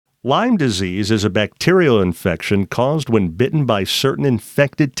Lyme disease is a bacterial infection caused when bitten by certain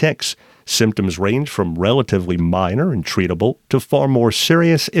infected ticks. Symptoms range from relatively minor and treatable to far more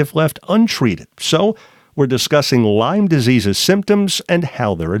serious if left untreated. So, we're discussing Lyme disease's symptoms and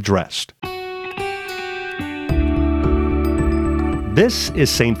how they're addressed. This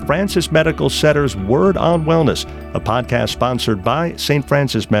is St. Francis Medical Center's Word on Wellness, a podcast sponsored by St.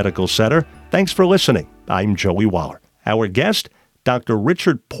 Francis Medical Center. Thanks for listening. I'm Joey Waller. Our guest, Dr.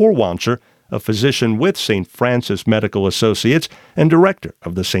 Richard Pourwancher, a physician with St. Francis Medical Associates and director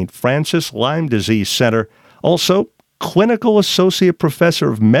of the St. Francis Lyme Disease Center, also clinical associate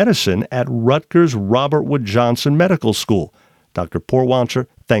professor of medicine at Rutgers Robert Wood Johnson Medical School. Dr. Pourwancher,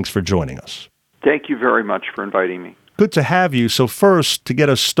 thanks for joining us. Thank you very much for inviting me. Good to have you. So first, to get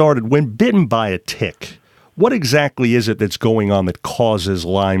us started, when bitten by a tick, what exactly is it that's going on that causes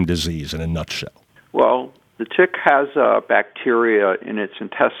Lyme disease in a nutshell? Well, the tick has a bacteria in its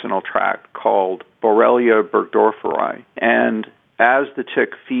intestinal tract called Borrelia burgdorferi, and as the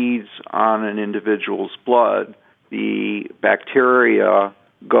tick feeds on an individual's blood, the bacteria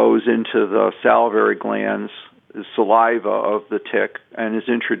goes into the salivary glands, the saliva of the tick, and is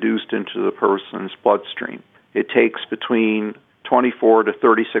introduced into the person's bloodstream. It takes between 24 to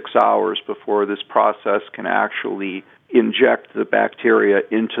 36 hours before this process can actually inject the bacteria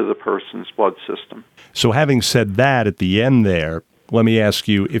into the person's blood system. So having said that at the end there, let me ask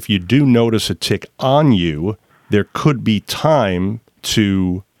you, if you do notice a tick on you, there could be time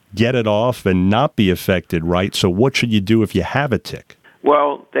to get it off and not be affected, right? So what should you do if you have a tick?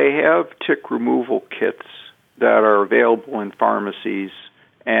 Well, they have tick removal kits that are available in pharmacies,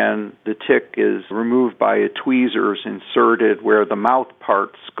 and the tick is removed by tweezers inserted where the mouth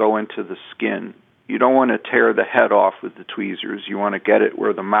parts go into the skin. You don't want to tear the head off with the tweezers. You want to get it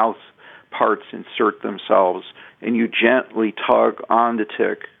where the mouth parts insert themselves, and you gently tug on the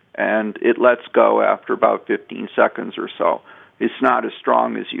tick, and it lets go after about 15 seconds or so. It's not as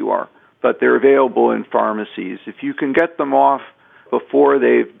strong as you are, but they're available in pharmacies. If you can get them off before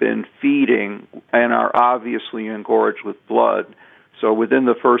they've been feeding and are obviously engorged with blood, so within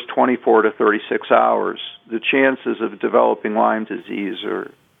the first 24 to 36 hours, the chances of developing Lyme disease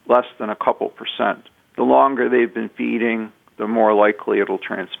are less than a couple percent. The longer they've been feeding, the more likely it'll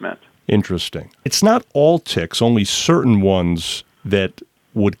transmit. Interesting. It's not all ticks, only certain ones that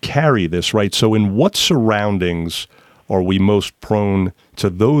would carry this, right? So in what surroundings are we most prone to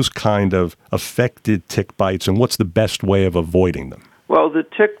those kind of affected tick bites, and what's the best way of avoiding them? Well, the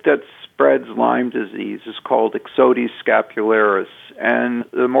tick that spreads Lyme disease is called Ixodes scapularis, and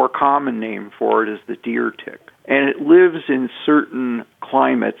the more common name for it is the deer tick. And it lives in certain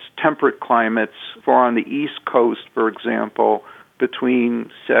climates, temperate climates, for on the East Coast, for example,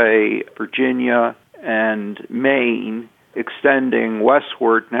 between, say, Virginia and Maine, extending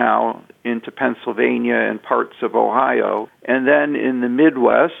westward now into Pennsylvania and parts of Ohio, and then in the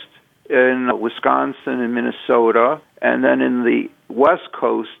Midwest, in Wisconsin and Minnesota, and then in the West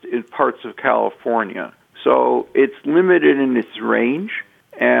Coast in parts of California. So it's limited in its range,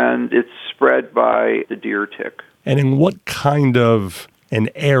 and it's spread by the deer tick. And in what kind of an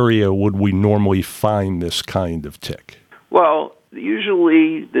area would we normally find this kind of tick? Well,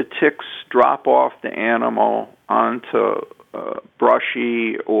 usually the ticks drop off the animal onto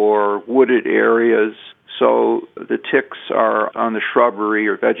brushy or wooded areas. So the ticks are on the shrubbery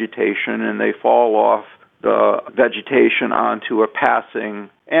or vegetation, and they fall off the vegetation onto a passing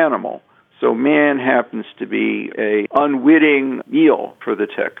animal. So man happens to be a unwitting meal for the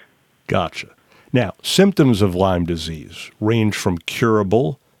tick. Gotcha. Now, symptoms of Lyme disease range from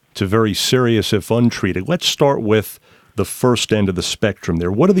curable to very serious if untreated. Let's start with the first end of the spectrum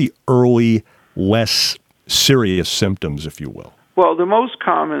there. What are the early, less serious symptoms, if you will? Well, the most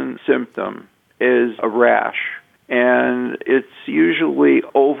common symptom is a rash, and it's usually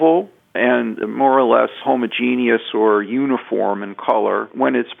oval and more or less homogeneous or uniform in color.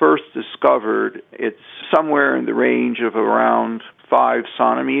 When it's first discovered, it's somewhere in the range of around 5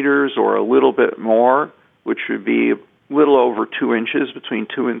 centimeters or a little bit more, which would be a little over 2 inches, between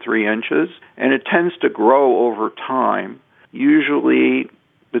 2 and 3 inches, and it tends to grow over time, usually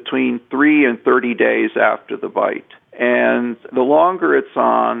between 3 and 30 days after the bite. And the longer it's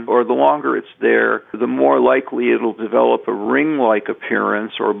on, or the longer it's there, the more likely it'll develop a ring-like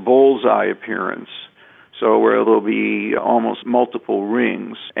appearance or bullseye appearance. So where there'll be almost multiple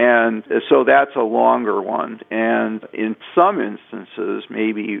rings. And so that's a longer one. And in some instances,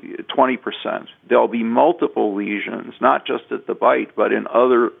 maybe 20%, there'll be multiple lesions, not just at the bite, but in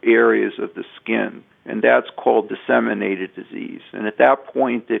other areas of the skin. And that's called disseminated disease. And at that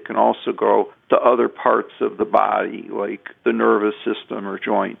point, it can also go to other parts of the body, like the nervous system or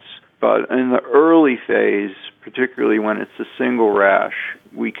joints. But in the early phase, particularly when it's a single rash,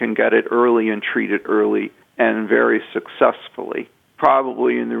 we can get it early and treat it early and very successfully,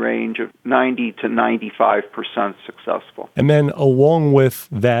 probably in the range of 90 to 95% successful. And then along with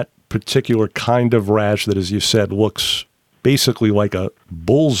that particular kind of rash that, as you said, looks basically like a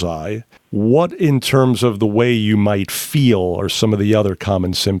bullseye, what in terms of the way you might feel are some of the other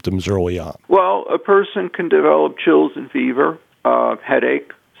common symptoms early on? Well, a person can develop chills and fever,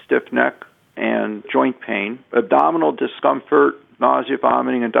 headache, stiff neck, and joint pain. Abdominal discomfort, nausea,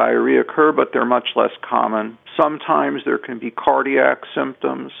 vomiting, and diarrhea occur, but they're much less common. Sometimes there can be cardiac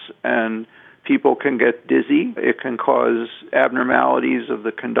symptoms, and people can get dizzy. It can cause abnormalities of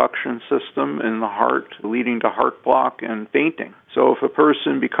the conduction system in the heart, leading to heart block and fainting. So if a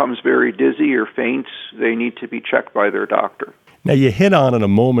person becomes very dizzy or faints, they need to be checked by their doctor. Now, you hit on it a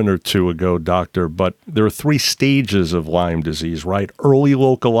moment or two ago, Doctor, but there are 3 stages of Lyme disease, right? Early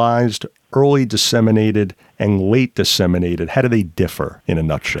localized, early disseminated, and late disseminated. How do they differ in a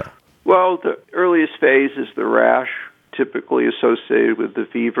nutshell? Well, the earliest phase is the rash, typically associated with the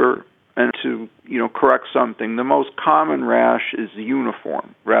fever. And to, correct something, the most common rash is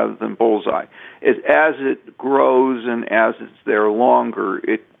uniform rather than bullseye. As it grows and as it's there longer,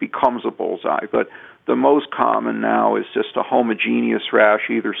 it becomes a bullseye. But the most common now is just a homogeneous rash,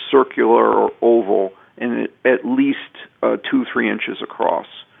 either circular or oval, and at least 2-3 inches across,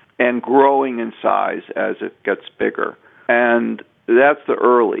 and growing in size as it gets bigger. And that's the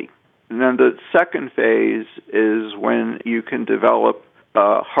early. And then the second phase is when you can develop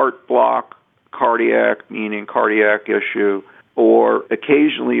heart block, cardiac, meaning cardiac issue, or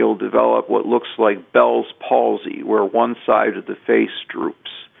occasionally you'll develop what looks like Bell's palsy, where one side of the face droops.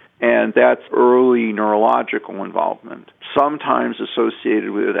 And that's early neurological involvement, sometimes associated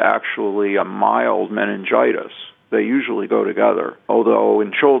with actually a mild meningitis. They usually go together, although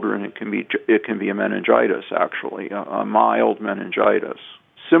in children it can be a meningitis, actually, a mild meningitis,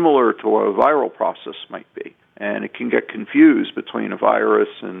 similar to what a viral process might be. And it can get confused between a virus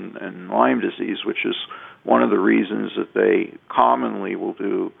and Lyme disease, which is one of the reasons that they commonly will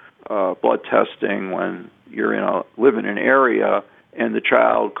do blood testing when you're live in an area and the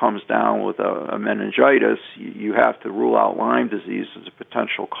child comes down with a meningitis. You have to rule out Lyme disease as a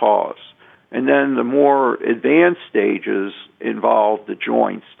potential cause. And then the more advanced stages involve the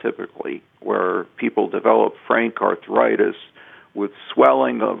joints, typically, where people develop frank arthritis with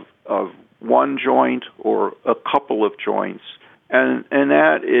swelling of one joint or a couple of joints, and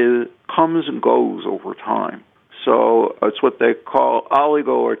that comes and goes over time. So it's what they call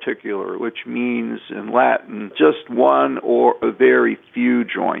oligoarticular, which means in Latin just one or a very few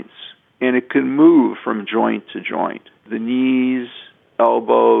joints. And it can move from joint to joint. The knees,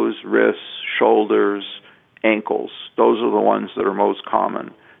 elbows, wrists, shoulders, ankles, those are the ones that are most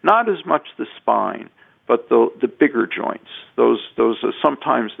common. Not as much the spine, but the bigger joints. Those are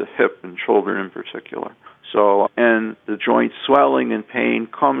sometimes the hip in children in particular. So, and the joint swelling and pain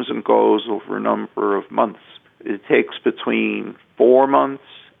comes and goes over a number of months. It takes between 4 months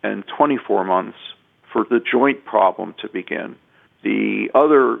and 24 months for the joint problem to begin. The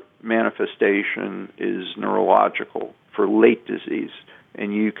other manifestation is neurological for late disease,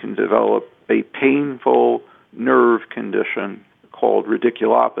 and you can develop a painful nerve condition called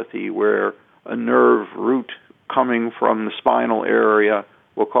radiculopathy, where a nerve root coming from the spinal area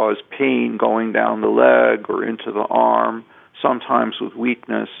will cause pain going down the leg or into the arm, sometimes with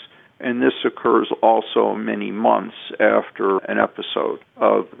weakness. And this occurs also many months after an episode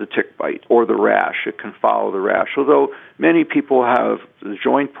of the tick bite or the rash. It can follow the rash. Although many people have the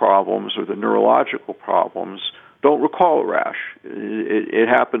joint problems or the neurological problems, don't recall a rash. It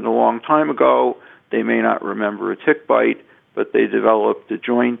happened a long time ago. They may not remember a tick bite, but they developed the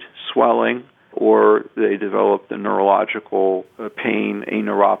joint swelling or they developed the neurological pain, a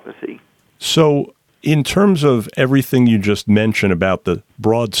neuropathy. So in terms of everything you just mentioned about the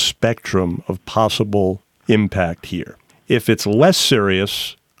broad spectrum of possible impact here, if it's less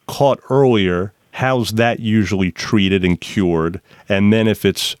serious, caught earlier, how's that usually treated and cured? And then if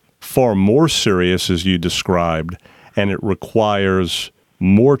it's far more serious, as you described, and it requires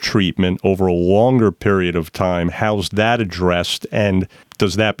more treatment over a longer period of time, how's that addressed? And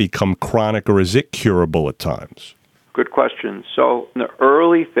does that become chronic or is it curable at times? Good question. So in the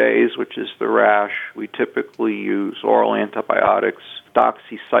early phase, which is the rash, we typically use oral antibiotics.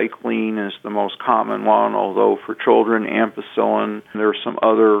 Doxycycline is the most common one, although for children, ampicillin. There are some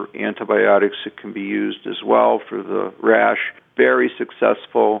other antibiotics that can be used as well for the rash. Very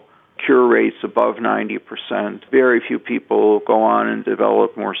successful. Cure rates above 90%. Very few people go on and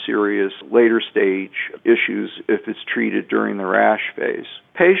develop more serious later stage issues if it's treated during the rash phase.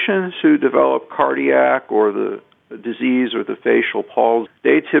 Patients who develop cardiac or the disease or the facial palsy,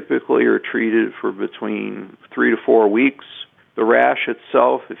 they typically are treated for between 3 to 4 weeks. The rash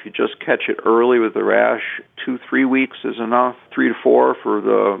itself, if you just catch it early with the rash, 2-3 weeks is enough. 3 to 4 for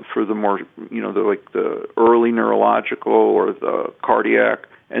the more, the early neurological or the cardiac.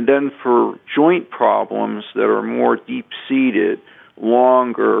 And then for joint problems that are more deep-seated,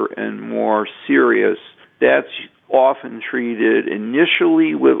 longer and more serious, that's often treated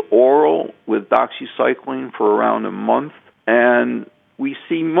initially with oral, with doxycycline for around a month. And we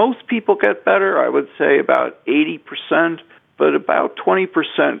see most people get better, I would say about 80%, but about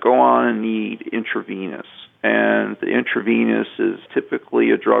 20% go on and need intravenous. And the intravenous is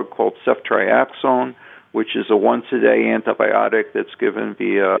typically a drug called ceftriaxone, which is a once-a-day antibiotic that's given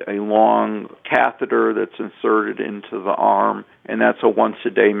via a long catheter that's inserted into the arm, and that's a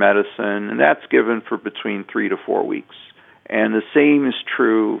once-a-day medicine, and that's given for between 3 to 4 weeks. And the same is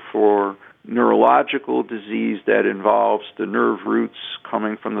true for neurological disease that involves the nerve roots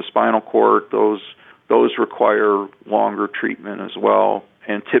coming from the spinal cord. Those require longer treatment as well,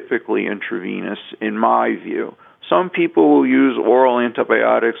 and typically intravenous, in my view. Some people will use oral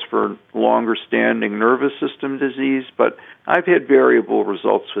antibiotics for longer-standing nervous system disease, but I've had variable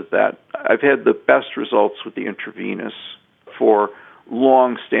results with that. I've had the best results with the intravenous for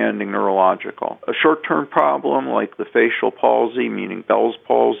long-standing neurological. A short-term problem like the facial palsy, meaning Bell's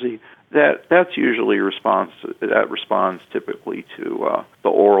palsy, that's usually responds typically to the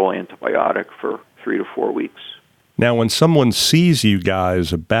oral antibiotic for 3 to 4 weeks. Now, when someone sees you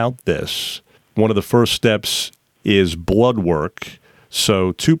guys about this, one of the first steps is blood work.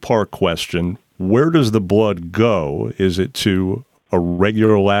 So, two-part question. Where does the blood go? Is it to a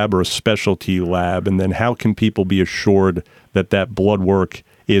regular lab or a specialty lab? And then how can people be assured that that blood work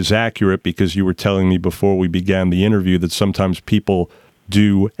is accurate? Because you were telling me before we began the interview that sometimes people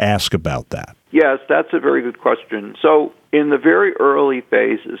do ask about that. Yes, that's a very good question. So in the very early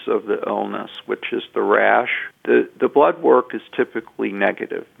phases of the illness, which is the rash, the blood work is typically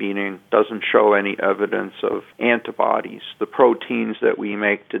negative, meaning doesn't show any evidence of antibodies, the proteins that we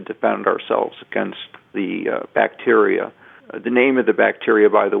make to defend ourselves against the bacteria. The name of the bacteria,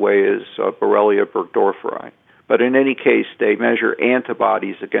 by the way, is Borrelia burgdorferi. But in any case, they measure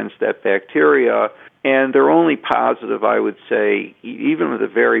antibodies against that bacteria, and they're only positive, I would say, even with the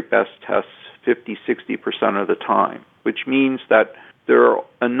very best tests, 50-60% of the time, which means that there are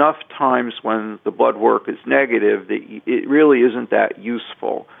enough times when the blood work is negative that it really isn't that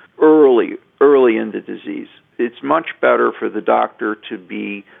useful early in the disease. It's much better for the doctor to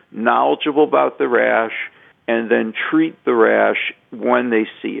be knowledgeable about the rash and then treat the rash when they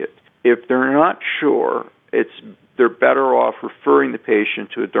see it. If they're not sure, they're better off referring the patient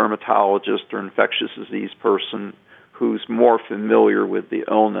to a dermatologist or infectious disease person who's more familiar with the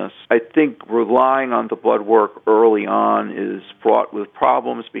illness. I think relying on the blood work early on is fraught with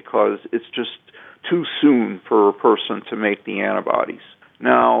problems because it's just too soon for a person to make the antibodies.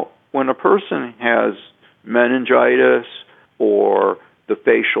 Now, when a person has meningitis or the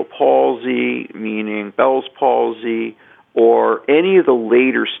facial palsy, meaning Bell's palsy, or any of the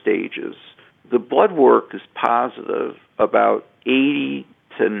later stages, the blood work is positive about 80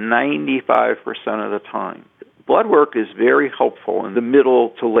 to 95% of the time. Blood work is very helpful in the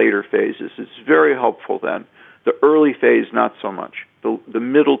middle to later phases. It's very helpful then. The early phase, not so much. The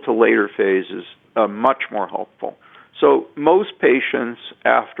middle to later phase is much more helpful. So most patients,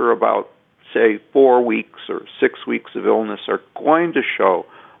 after about, say, 4 weeks or 6 weeks of illness, are going to show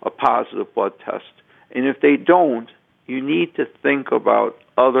a positive blood test. And if they don't, you need to think about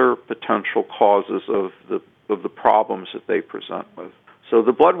other potential causes of the problems that they present with. So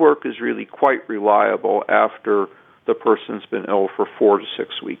the blood work is really quite reliable after the person's been ill for 4 to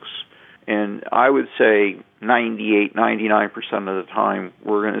 6 weeks. And I would say 98, 99% of the time,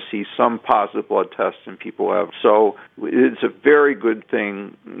 we're going to see some positive blood tests in people have. So it's a very good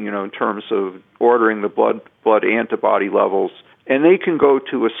thing, in terms of ordering the blood antibody levels. And they can go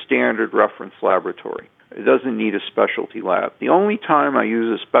to a standard reference laboratory. It doesn't need a specialty lab. The only time I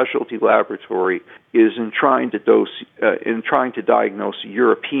use a specialty laboratory is in trying to diagnose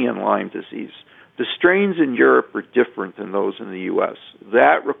European Lyme disease. The strains in Europe are different than those in the U.S.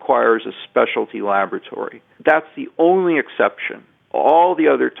 That requires a specialty laboratory. That's the only exception. All the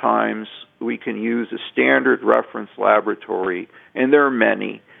other times we can use a standard reference laboratory, and there are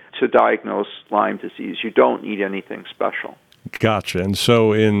many, to diagnose Lyme disease. You don't need anything special. Gotcha. And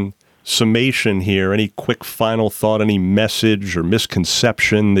so in summation here, any quick final thought, any message or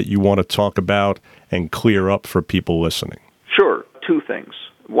misconception that you want to talk about and clear up for people listening? Sure. Two things.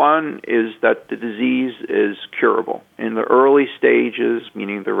 One is that the disease is curable. In the early stages,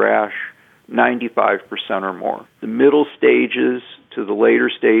 meaning the rash, 95% or more. The middle stages to the later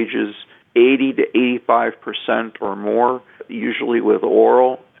stages, 80 to 85% or more, usually with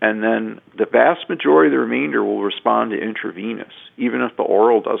oral. And then the vast majority of the remainder will respond to intravenous, even if the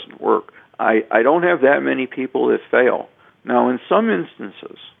oral doesn't work. I don't have that many people that fail. Now, in some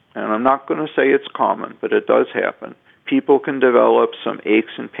instances, and I'm not going to say it's common, but it does happen, people can develop some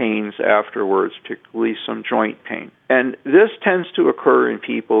aches and pains afterwards, particularly some joint pain. And this tends to occur in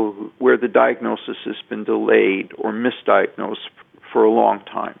people where the diagnosis has been delayed or misdiagnosed for a long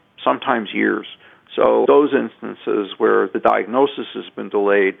time, sometimes years. So those instances where the diagnosis has been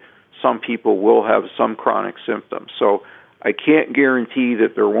delayed, some people will have some chronic symptoms. So I can't guarantee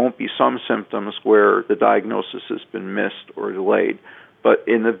that there won't be some symptoms where the diagnosis has been missed or delayed. But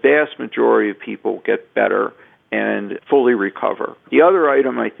in the vast majority of people get better and fully recover. The other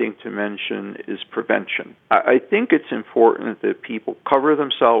item I think to mention is prevention. I think it's important that people cover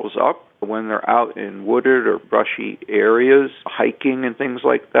themselves up when they're out in wooded or brushy areas, hiking and things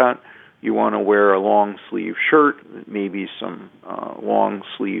like that. You want to wear a long-sleeve shirt, maybe some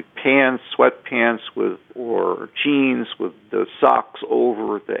long-sleeve pants, sweatpants or jeans with the socks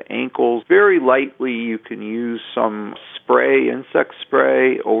over the ankles. Very lightly, you can use some spray, insect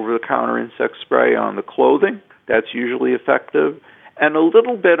spray, over-the-counter insect spray on the clothing. That's usually effective. And a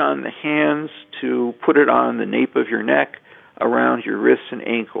little bit on the hands to put it on the nape of your neck, around your wrists and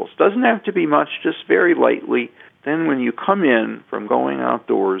ankles. Doesn't have to be much, just very lightly. Then when you come in from going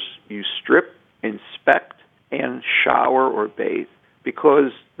outdoors, you strip, inspect, and shower or bathe.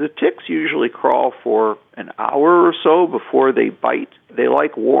 Because the ticks usually crawl for an hour or so before they bite. They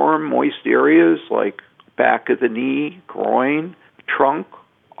like warm, moist areas like back of the knee, groin, trunk,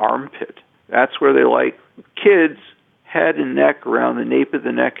 armpit. That's where they like. Kids, head and neck, around the nape of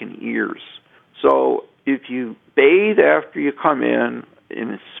the neck and ears. So if you bathe after you come in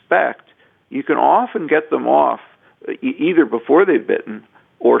and inspect, you can often get them off either before they've bitten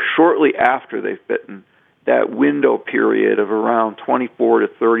or shortly after they've bitten. That window period of around 24 to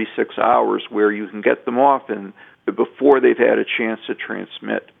 36 hours where you can get them off and before they've had a chance to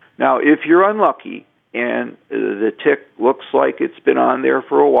transmit. Now, if you're unlucky and the tick looks like it's been on there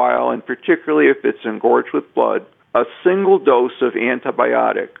for a while, and particularly if it's engorged with blood, a single dose of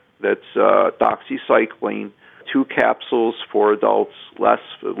antibiotic, that's doxycycline, 2 capsules for adults, less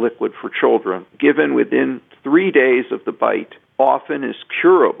liquid for children, given within 3 days of the bite, often is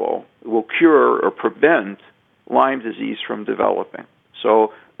curable, will cure or prevent Lyme disease from developing.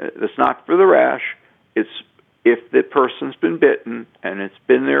 So it's not for the rash. It's if the person's been bitten and it's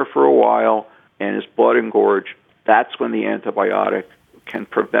been there for a while and is blood engorged, that's when the antibiotic can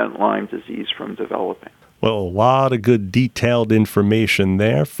prevent Lyme disease from developing. Well, a lot of good detailed information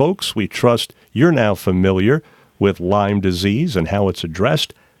there. Folks, we trust you're now familiar with Lyme disease and how it's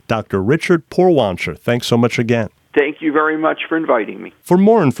addressed. Dr. Richard Pourwancher, thanks so much again. Thank you very much for inviting me. For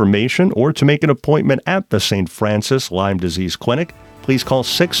more information or to make an appointment at the St. Francis Lyme Disease Clinic, please call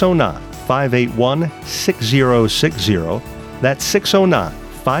 609-581-6060. That's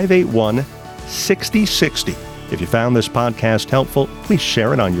 609-581-6060. If you found this podcast helpful, please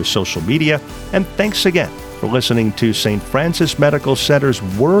share it on your social media. And thanks again for listening to St. Francis Medical Center's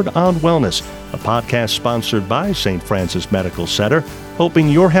Word on Wellness, a podcast sponsored by St. Francis Medical Center, hoping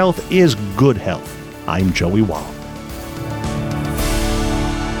your health is good health. I'm Joey Waller.